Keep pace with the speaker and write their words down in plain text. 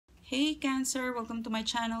Hey Cancer, welcome to my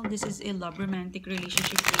channel. This is a love romantic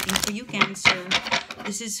relationship reading for you, Cancer.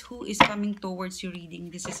 This is who is coming towards your reading.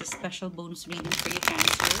 This is a special bonus reading for you,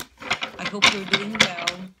 Cancer. I hope you're doing well.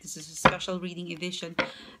 This is a special reading edition.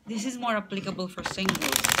 This is more applicable for singles,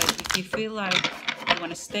 but if you feel like you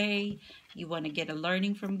want to stay, you want to get a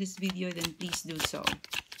learning from this video, then please do so.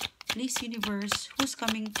 Please, universe, who's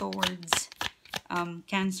coming towards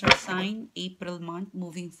Cancer sign, April month,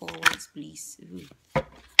 moving forwards, please. Ooh.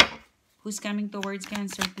 Who's coming towards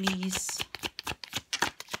Cancer, please?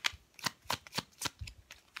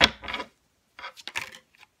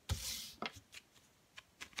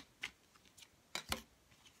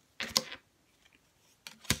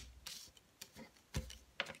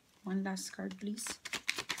 One last card, please.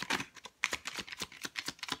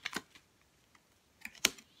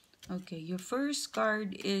 Okay, your first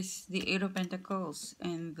card is the Eight of Pentacles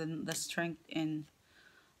and the Strength in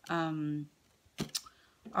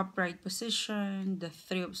upright position, the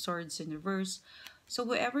Three of Swords in reverse. So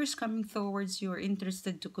whoever is coming towards you or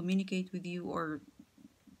interested to communicate with you or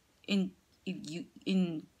in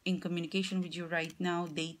communication with you right now,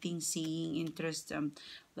 dating, seeing interest,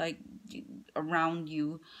 like around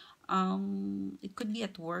you, it could be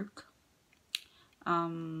at work.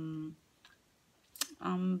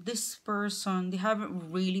 This person, they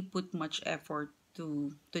haven't really put much effort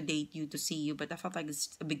to date you, to see you, but I felt like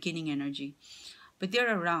it's a beginning energy. But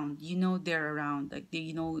they're around, they're around, like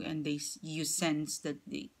they, and you sense that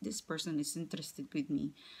this person is interested with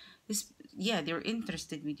me. Yeah, they're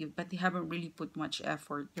interested with you, but they haven't really put much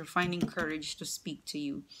effort. They're finding courage to speak to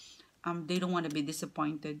you. They don't want to be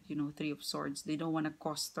disappointed. Three of Swords, they don't want to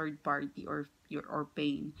cause third party or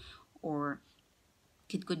pain, or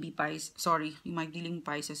it could be Pisces. Sorry, you might be dealing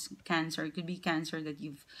Pisces, Cancer. It could be Cancer that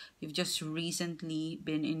you've just recently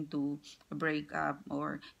been into a breakup,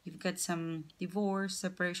 or you've got some divorce,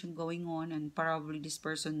 separation going on, and probably this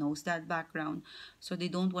person knows that background, so they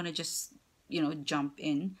don't want to just jump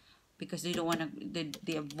in, because they don't want to.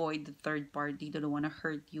 They avoid the third party. They don't want to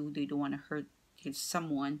hurt you. They don't want to hurt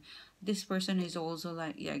someone. This person is also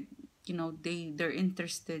like, yeah, they're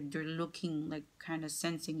interested, they're looking, like kind of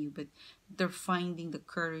sensing you, but they're finding the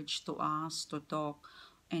courage to ask, to talk,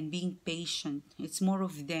 and being patient. It's more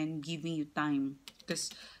of them giving you time, because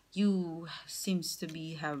you seems to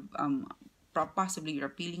be have possibly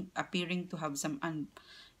you're appearing to have some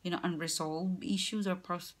unresolved issues, or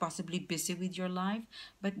possibly busy with your life,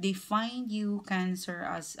 but they find you, Cancer,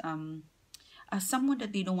 as someone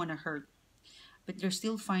that they don't want to hurt, but they're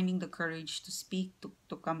still finding the courage to speak,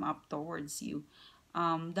 to come up towards you.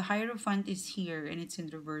 The Hierophant is here and it's in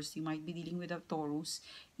reverse. You might be dealing with a Taurus.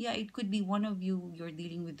 Yeah, it could be one of you're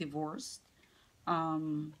dealing with divorce.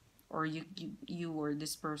 Or you or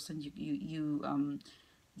this person, you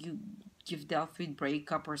you've dealt with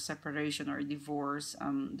breakup or separation or divorce.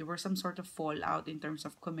 There was some sort of fallout in terms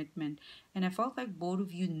of commitment, and I felt like both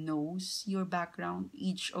of you knows your background,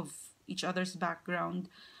 each other's background.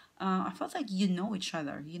 I felt like you know each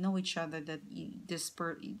other. You know each other, that this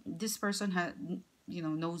person had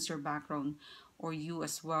knows your background, or you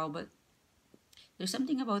as well. But there's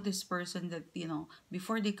something about this person that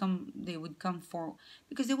before they would come for,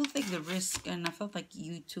 because they will take the risk, and I felt like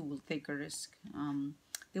you too will take a risk.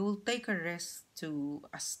 They will take a risk to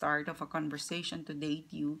a start of a conversation to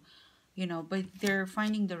date you, but they're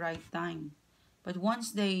finding the right time. But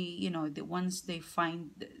once they once they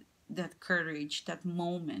find that courage, that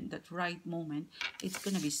moment, that right moment, it's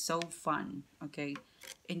gonna be so fun. Okay,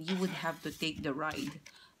 and you would have to take the ride.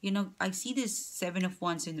 I see this Seven of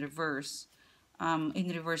Wands in reverse. In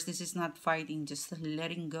reverse, this is not fighting, just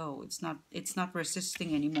letting go. It's not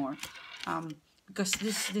resisting anymore. Because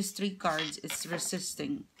this three cards, it's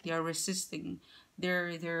resisting. They are resisting.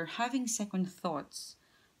 They're having second thoughts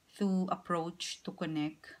to approach, to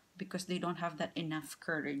connect, because they don't have that enough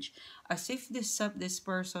courage. As if this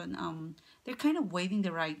person, they're kind of waiting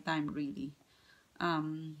the right time, really.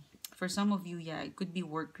 For some of you, yeah, it could be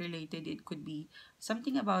work related. It could be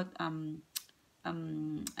something about an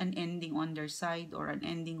ending on their side, or an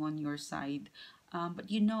ending on your side. But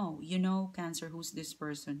Cancer, who's this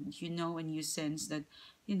person. And you sense that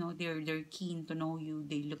they're keen to know you.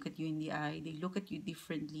 They look at you in the eye, they look at you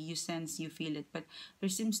differently. You sense, you feel it. But there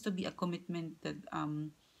seems to be a commitment that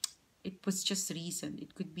it was just recent.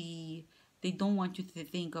 It could be they don't want you to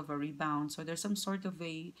think of a rebound. So there's some sort of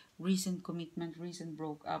a recent commitment, recent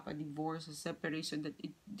broke up, a divorce, a separation, that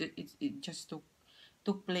it just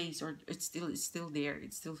took place, or it's still there,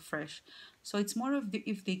 it's still fresh. So it's more of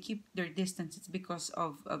if they keep their distance, it's because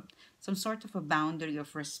of some sort of a boundary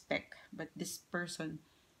of respect. But this person,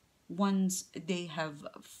 once they have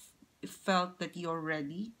felt that you're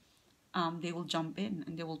ready, they will jump in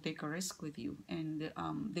and they will take a risk with you, and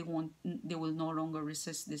they will no longer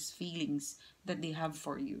resist these feelings that they have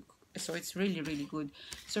for you. So it's really really good.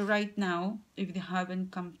 So right now, if they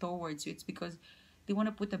haven't come towards you, it's because they want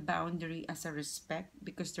to put a boundary as a respect,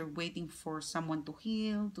 because they're waiting for someone to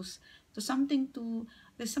heal, to something to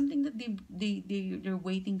there's something that they're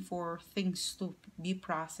waiting for things to be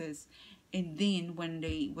processed. And then when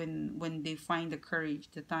they find the courage,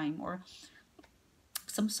 the time, or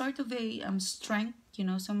some sort of a strength,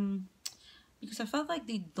 some, because I felt like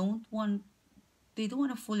they don't want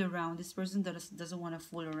to fool around. This person doesn't want to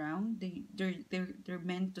fool around. They're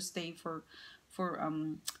meant to stay for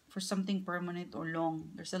something permanent or long.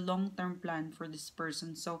 There's a long-term plan for this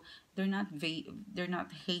person, so they're not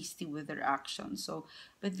hasty with their actions. So,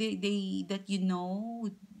 but they that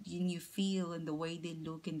you feel in the way they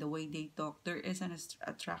look, in the way they talk, there is an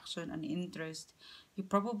attraction, an interest. You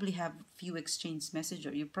probably have few exchange messages,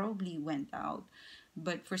 or you probably went out,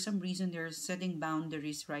 but for some reason they're setting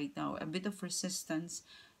boundaries right now, a bit of resistance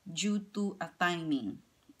due to a timing.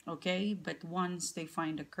 Okay, but once they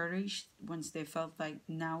find the courage, once they felt like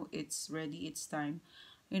now it's ready, it's time,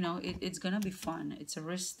 it's gonna be fun. It's a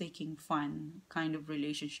risk-taking fun kind of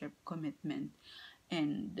relationship, commitment,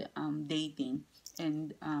 and dating.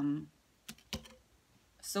 And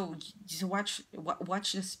so just watch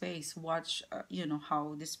the space, watch,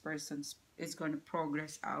 how this person is going to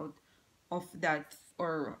progress out of that,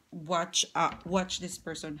 or watch this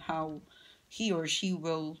person, how he or she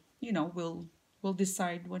will, will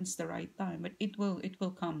decide when's the right time. But it will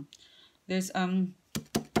come. There's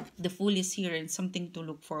the fool is here, and something to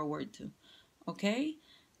look forward to. Okay,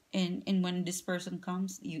 and when this person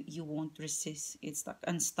comes, you won't resist. It's like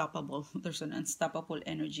unstoppable. There's an unstoppable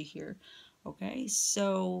energy here. Okay,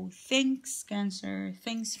 so thanks, Cancer,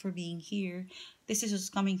 thanks for being here. This is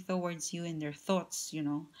just coming towards you and their thoughts,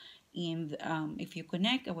 and if you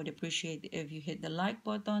connect, I would appreciate if you hit the like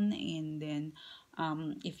button. And then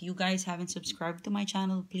if you guys haven't subscribed to my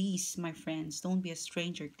channel, please, my friends, don't be a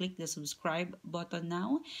stranger. Click the subscribe button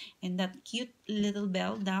now, and that cute little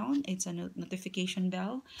bell down, it's a notification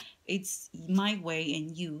bell. It's my way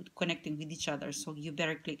and you connecting with each other. So you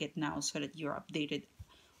better click it now so that you're updated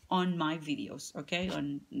on my videos, okay?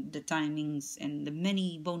 On the timings and the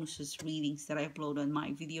many bonuses readings that I upload on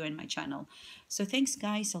my video and my channel. So thanks,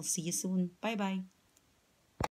 guys. I'll see you soon. Bye bye.